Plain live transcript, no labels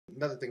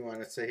another thing I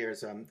want to say here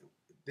is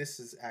this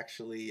is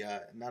actually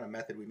not a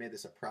method. We made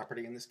this a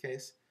property in this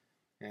case,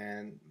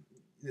 and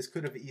this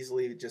could have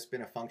easily just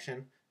been a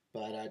function,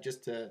 but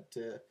just to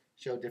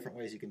show different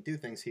ways you can do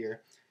things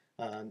here,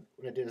 what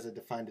I did is I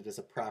defined it as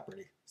a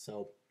property.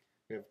 So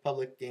we have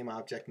public game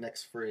object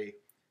next free,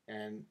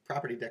 and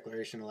property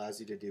declaration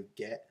allows you to do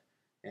get,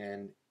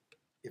 and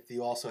if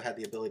you also had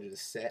the ability to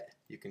set,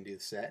 you can do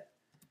set,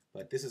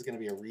 but this is going to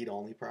be a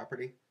read-only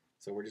property,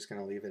 so we're just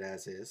going to leave it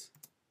as is.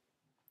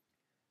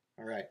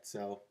 All right,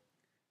 so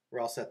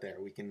we're all set there.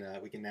 We can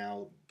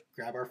now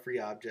grab our free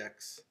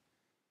objects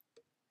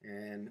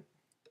and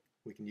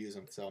we can use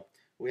them. So what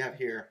we have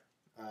here,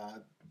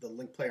 the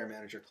LINQ Player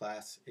Manager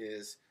class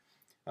is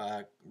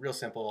real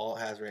simple. All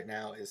it has right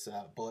now is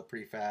bullet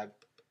prefab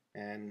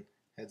and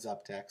heads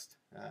up text,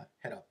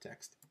 head up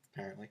text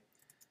apparently.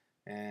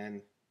 And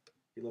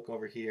if you look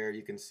over here,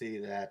 you can see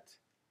that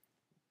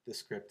the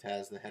script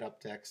has the head up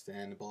text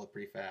and the bullet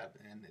prefab,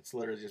 and it's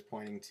literally just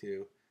pointing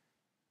to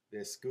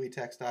this GUI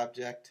text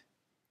object,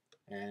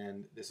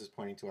 and this is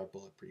pointing to our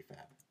bullet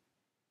prefab.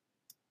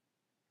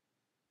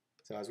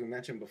 So as we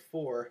mentioned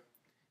before,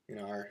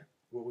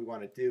 what we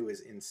want to do is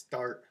in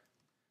start,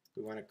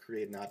 we want to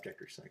create an object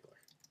recycler.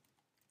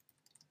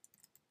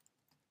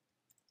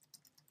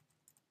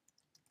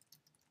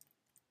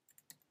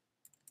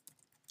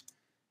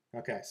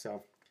 Okay,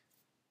 so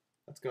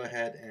let's go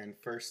ahead and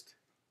first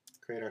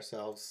create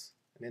ourselves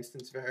an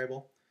instance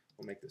variable.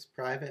 We'll make this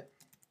private.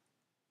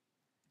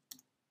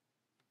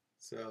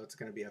 So it's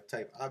going to be of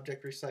type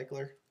object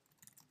recycler.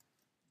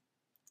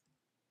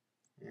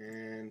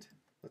 And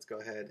let's go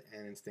ahead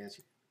and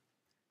instantiate.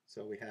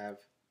 So we have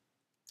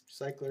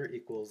recycler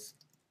equals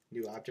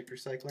new object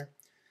recycler.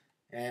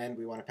 And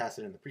we want to pass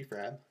it in the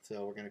prefab.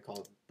 So we're going to call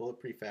it bullet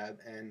prefab.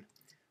 And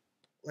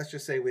let's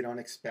just say we don't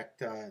expect,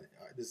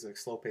 this is a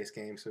slow-paced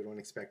game, so we don't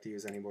expect to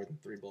use any more than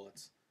 3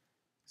 bullets.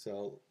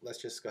 So let's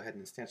just go ahead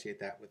and instantiate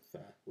that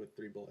with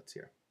 3 bullets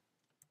here.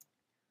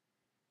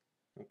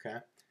 Okay,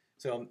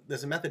 so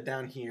there's a method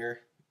down here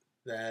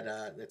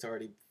that that's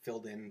already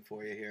filled in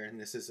for you here, and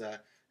this is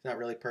not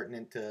really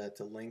pertinent to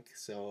LINQ,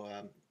 so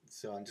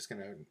so I'm just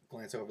going to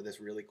glance over this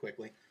really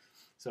quickly.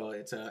 So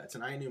it's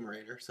an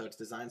IEnumerator, so it's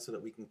designed so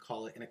that we can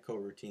call it in a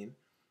coroutine,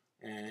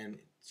 and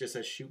it just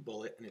says shoot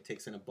bullet, and it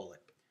takes in a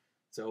bullet.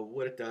 So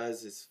what it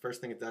does is,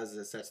 first thing it does is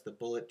it sets the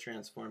bullet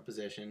transform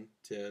position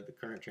to the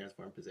current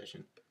transform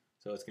position.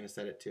 So it's going to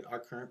set it to our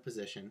current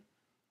position,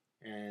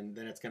 and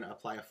then it's going to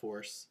apply a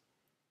force,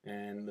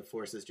 and the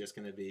force is just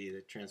going to be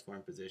the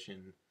transform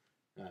position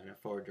in a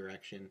forward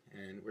direction,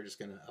 and we're just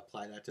going to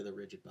apply that to the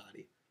rigid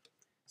body.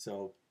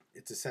 So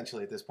it's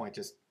essentially at this point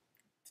just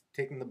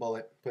taking the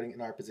bullet, putting it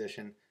in our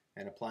position,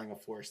 and applying a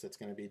force that's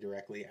going to be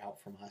directly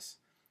out from us.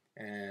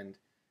 And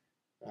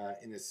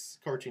in this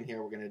coroutine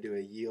here, we're going to do a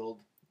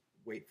yield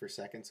wait for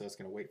seconds, so it's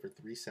going to wait for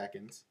 3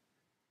 seconds,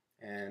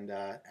 and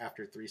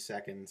after 3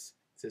 seconds,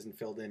 this isn't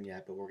filled in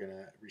yet, but we're going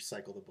to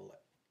recycle the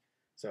bullet.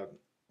 So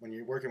when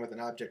you're working with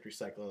an object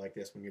recycler like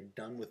this, when you're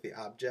done with the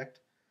object,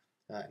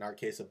 in our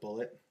case a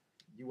bullet,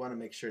 you want to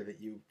make sure that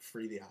you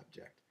free the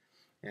object.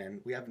 And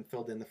we haven't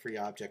filled in the free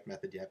object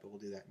method yet, but we'll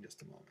do that in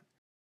just a moment.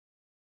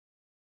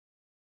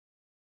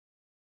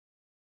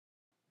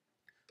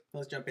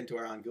 Let's jump into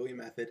our onGUI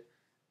method,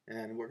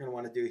 and what we're going to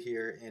want to do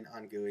here in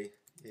onGUI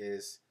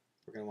is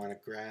we're going to want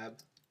to grab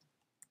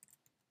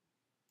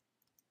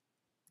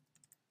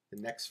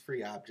the next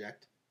free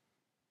object,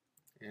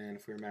 and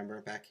if we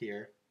remember back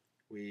here,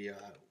 we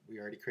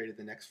already created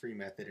the next free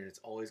method, and it's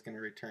always going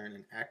to return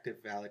an active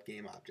valid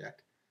game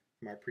object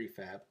from our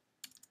prefab,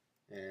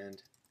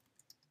 and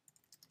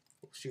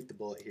we'll shoot the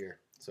bullet here.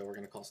 So we're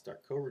going to call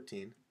start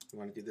coroutine. We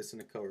want to do this in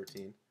a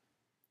coroutine,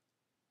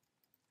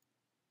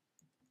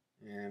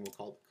 and we'll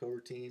call the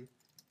coroutine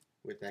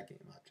with that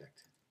game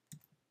object.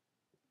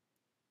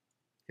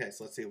 Okay,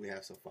 so let's see what we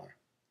have so far.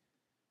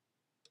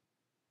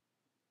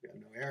 We have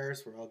no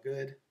errors, we're all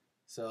good.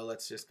 So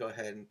let's just go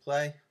ahead and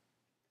play.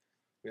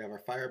 We have our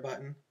fire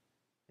button,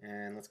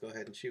 and let's go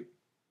ahead and shoot.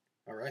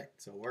 Alright,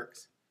 so it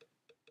works.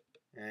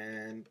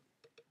 And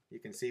you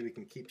can see we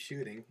can keep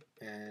shooting,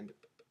 and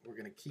we're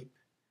going to keep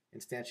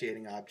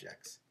instantiating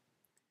objects.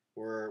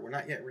 We're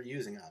not yet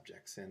reusing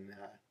objects, and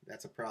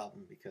that's a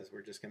problem because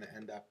we're just going to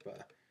end up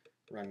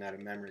running out of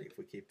memory if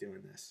we keep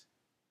doing this.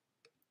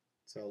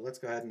 So let's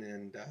go ahead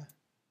and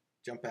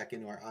jump back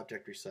into our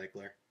object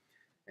recycler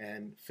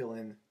and fill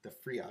in the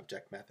free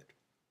object method.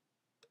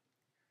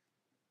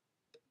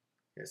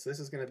 Okay, so this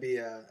is going to be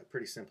a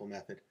pretty simple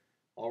method.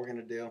 All we're going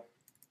to do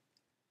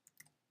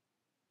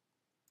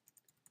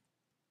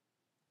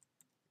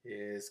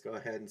is go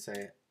ahead and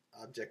say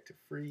object to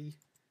free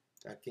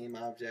game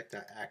object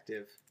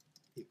active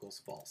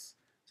equals false.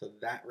 So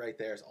that right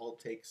there is all it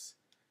takes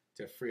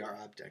to free our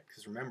object.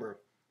 Because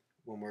remember,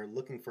 when we're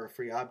looking for a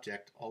free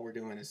object, all we're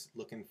doing is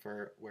looking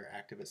for where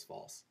active is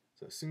false.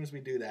 So as soon as we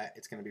do that,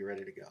 it's going to be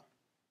ready to go.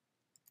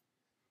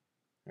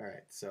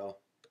 Alright, so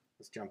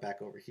let's jump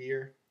back over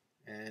here,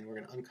 and we're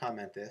going to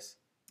uncomment this.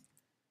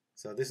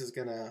 So this is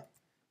going to,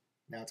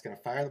 now it's going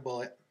to fire the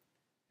bullet,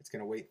 it's going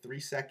to wait 3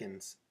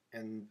 seconds,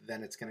 and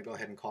then it's going to go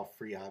ahead and call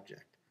free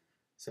object.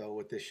 So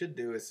what this should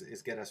do is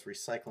get us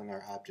recycling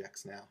our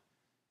objects now,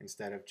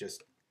 instead of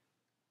just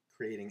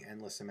creating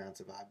endless amounts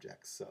of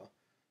objects. So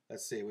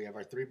let's see, we have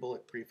our 3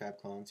 bullet prefab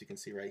clones, you can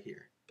see right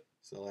here.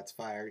 So let's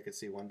fire, you can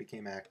see one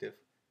became active,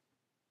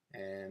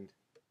 and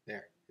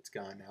there, it's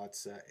gone. Now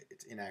it's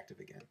inactive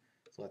again.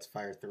 So let's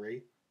fire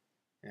 3,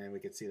 and we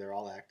can see they're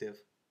all active,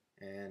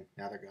 and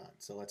now they're gone.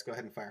 So let's go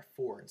ahead and fire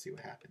 4 and see what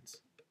happens.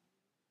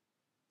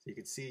 So you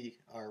can see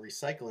our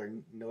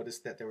recycler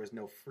noticed that there was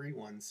no free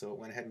one, so it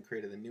went ahead and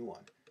created a new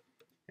one.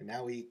 And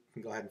now we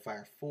can go ahead and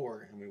fire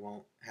 4, and we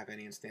won't have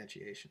any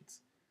instantiations.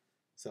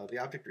 So the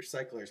object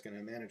recycler is going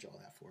to manage all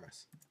that for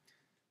us.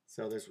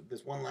 So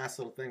there's one last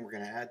little thing we're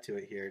going to add to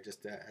it here,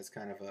 just as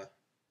kind of a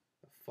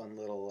fun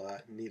little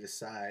neat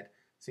aside.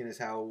 Seeing as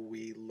how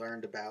we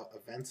learned about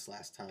events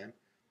last time,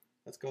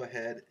 let's go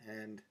ahead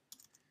and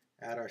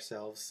add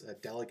ourselves a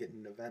delegate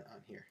and event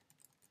on here.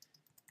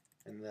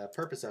 And the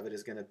purpose of it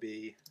is going to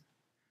be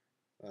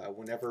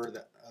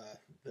whenever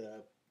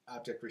the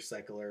object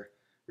recycler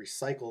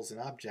recycles an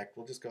object,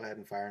 we'll just go ahead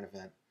and fire an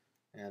event.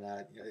 And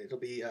it'll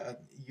be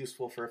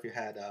useful for if you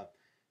had,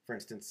 for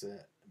instance,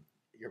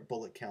 your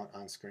bullet count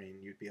on screen.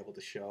 You'd be able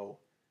to show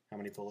how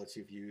many bullets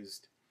you've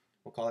used.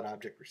 We'll call it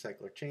object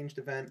recycler changed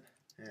event,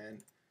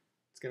 and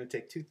it's going to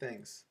take 2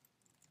 things.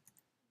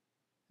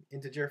 An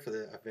integer for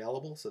the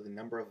available, so the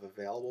number of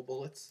available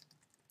bullets,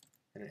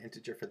 and an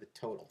integer for the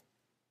total.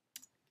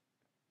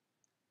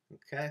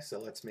 Okay, so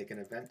let's make an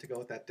event to go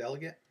with that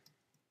delegate.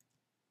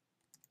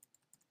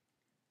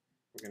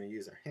 We're going to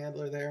use our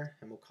handler there,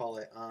 and we'll call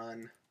it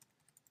on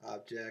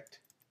object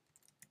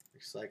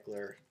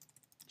recycler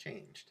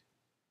changed.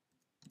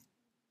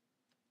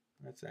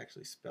 Let's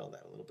actually spell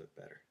that a little bit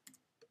better.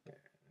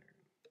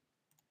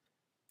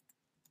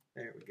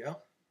 There we go.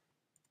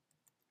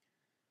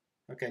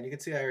 Okay, and you can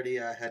see I already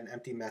had an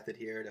empty method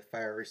here to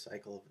fire a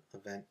recycle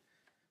event.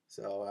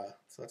 So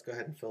let's go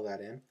ahead and fill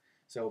that in.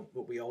 So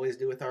what we always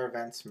do with our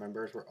events,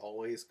 remember, is we're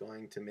always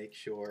going to make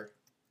sure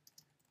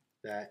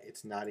that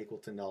it's not equal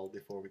to null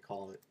before we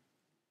call it.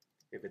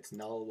 If it's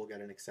null, we'll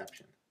get an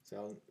exception.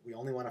 So we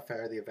only want to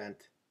fire the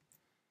event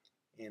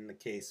in the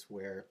case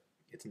where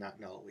it's not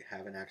null. We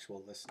have an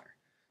actual listener.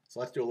 So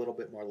let's do a little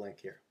bit more LINQ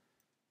here.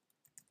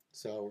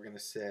 So we're going to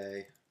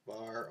say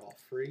var all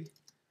free.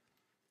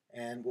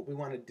 And what we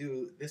want to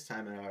do this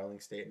time in our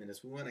LINQ statement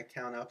is we want to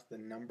count up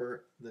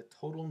the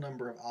total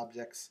number of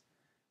objects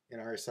in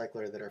our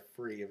recycler that are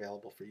free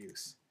available for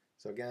use.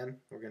 So again,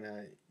 we're going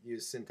to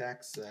use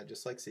syntax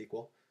just like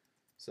SQL.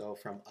 So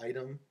from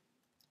item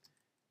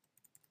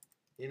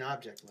in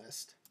object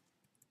list,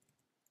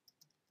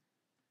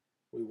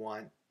 we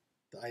want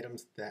the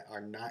items that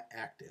are not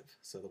active.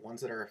 So the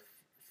ones that are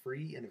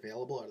free and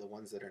available are the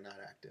ones that are not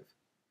active.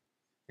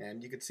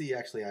 And you can see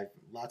actually I have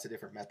lots of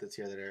different methods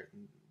here that are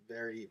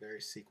very, very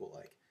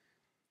SQL-like.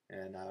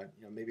 And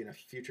maybe in a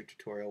future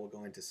tutorial we'll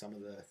go into some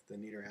of the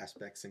neater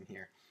aspects in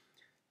here.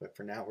 But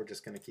for now we're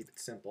just going to keep it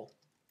simple.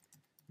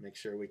 Make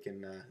sure we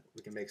can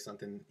make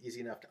something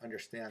easy enough to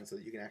understand so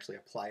that you can actually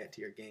apply it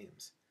to your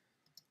games.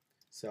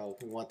 So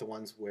we want the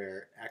ones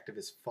where active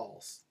is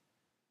false.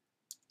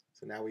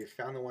 So now we've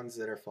found the ones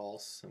that are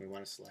false and we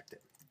want to select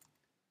it.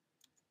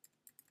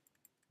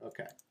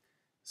 Okay,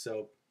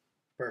 so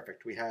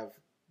perfect. We have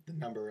the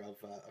number of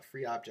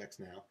free objects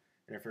now.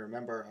 And if you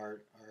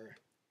remember, our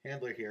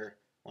handler here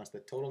wants the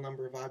total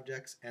number of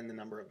objects and the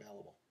number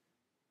available.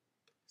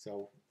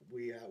 So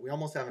we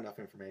almost have enough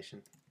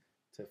information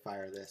to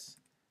fire this.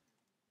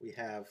 We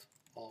have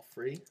all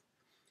free.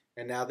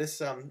 And now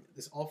this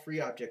all free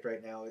object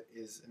right now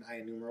is an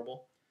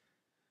IEnumerable.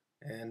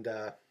 And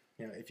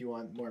if you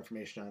want more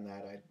information on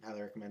that, I'd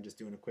highly recommend just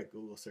doing a quick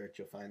Google search.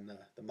 You'll find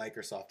the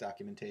Microsoft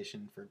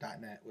documentation for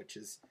 .NET, which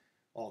is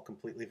all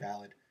completely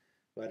valid.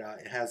 But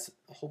it has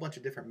a whole bunch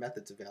of different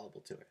methods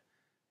available to it.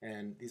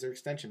 And these are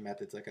extension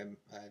methods like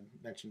I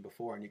mentioned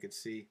before, and you can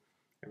see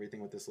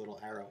everything with this little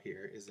arrow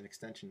here is an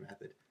extension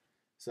method.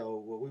 So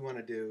what we want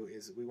to do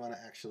is we want to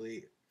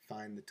actually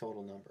find the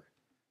total number.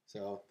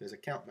 So there's a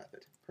count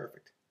method.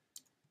 Perfect.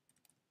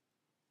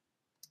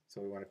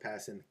 So we want to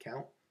pass in the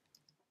count.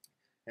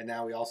 And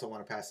now we also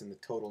want to pass in the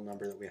total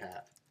number that we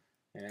have.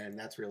 And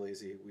that's real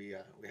easy. We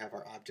have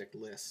our object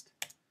list,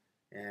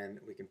 and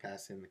we can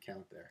pass in the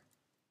count there.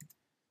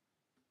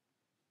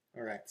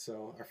 All right,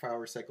 so our file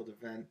recycled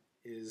event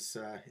is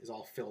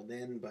all filled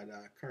in, but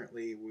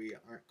currently we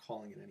aren't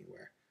calling it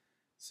anywhere.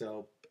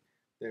 So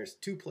there's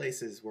 2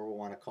 places where we'll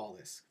want to call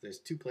this. There's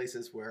 2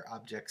 places where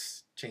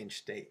objects change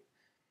state.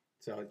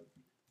 So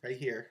right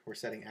here, we're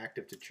setting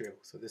active to true.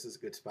 So this is a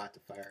good spot to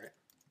fire it.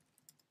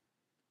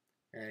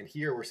 And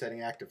here we're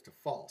setting active to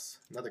false.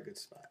 Another good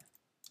spot.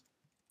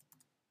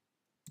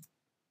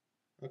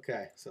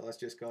 Okay, so let's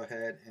just go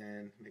ahead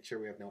and make sure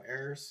we have no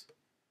errors.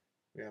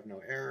 We have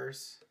no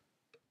errors.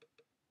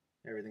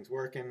 Everything's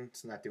working.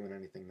 It's not doing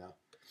anything though.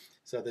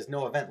 So there's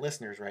no event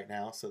listeners right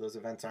now, so those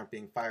events aren't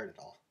being fired at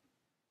all.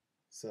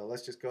 So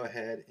let's just go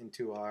ahead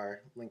into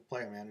our LINQ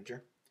Player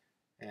Manager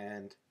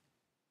and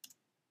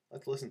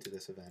let's listen to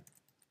this event.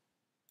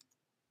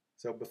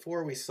 So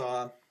before we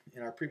saw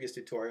in our previous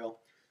tutorial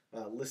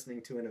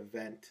listening to an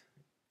event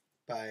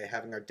by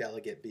having our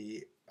delegate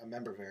be a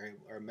member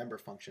variable or a member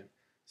function.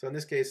 So in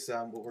this case,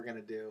 what we're going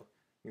to do,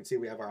 you can see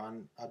we have our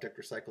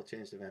onObjectRecycle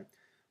changed event.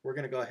 We're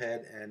going to go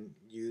ahead and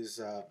use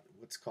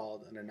what's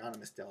called an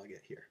anonymous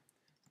delegate here.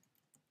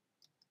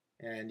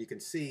 And you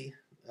can see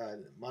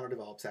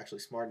MonoDevelop's actually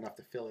smart enough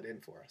to fill it in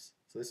for us.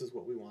 So this is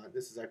what we want.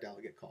 This is our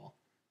delegate call.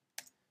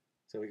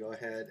 So we go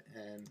ahead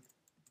and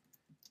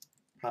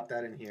pop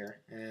that in here,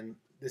 and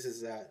this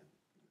is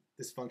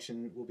this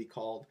function will be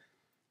called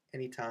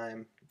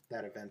anytime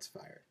that event's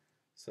fired.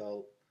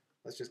 So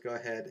let's just go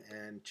ahead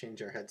and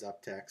change our heads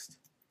up text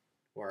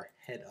or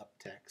head up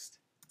text.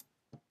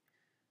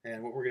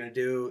 And what we're going to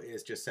do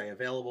is just say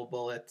available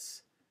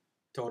bullets,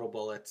 total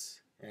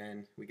bullets,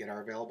 and we get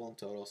our available and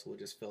total, so we'll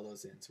just fill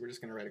those in. So we're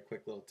just going to write a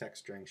quick little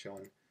text string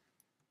showing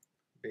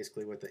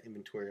basically what the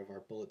inventory of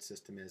our bullet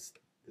system is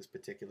this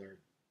particular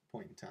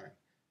point in time.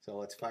 So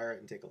let's fire it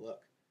and take a look.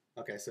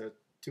 Okay, so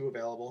 2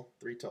 available,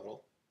 3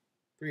 total,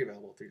 3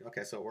 available, 3.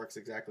 Okay, so it works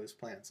exactly as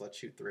planned. So let's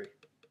shoot 3.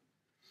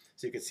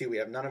 So you can see we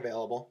have none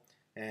available,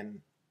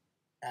 and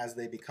as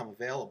they become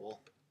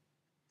available,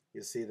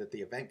 you'll see that the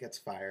event gets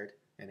fired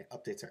and it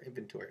updates our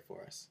inventory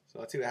for us. So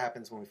let's see what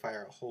happens when we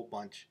fire a whole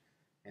bunch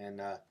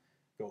and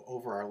go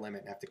over our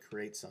limit and have to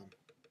create some.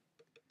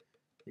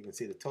 You can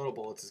see the total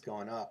bullets is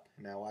going up,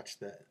 and now watch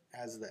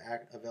as the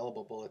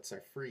available bullets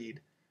are freed,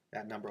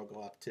 that number will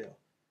go up too.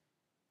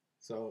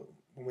 So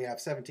when we have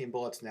 17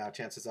 bullets now,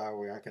 chances are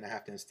we aren't going to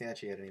have to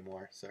instantiate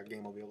anymore, so our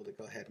game will be able to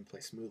go ahead and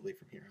play smoothly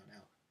from here on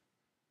out.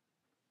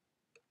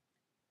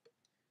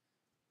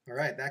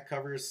 Alright, that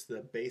covers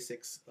the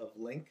basics of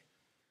LINQ.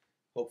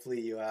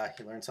 Hopefully you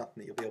learned something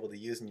that you'll be able to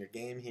use in your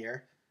game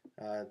here.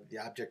 The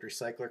Object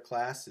Recycler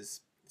class is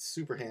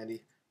super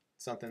handy,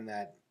 something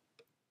that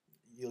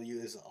you'll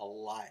use a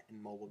lot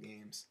in mobile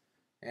games.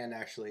 And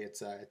actually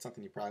it's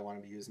something you probably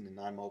want to be using in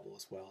non-mobile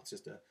as well. It's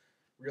just a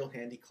real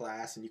handy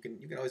class, and you can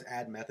always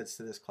add methods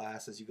to this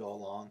class as you go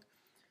along,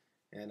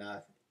 and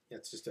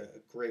it's just a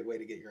great way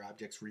to get your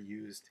objects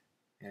reused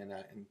and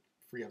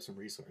free up some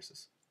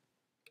resources.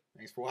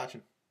 Thanks for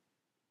watching.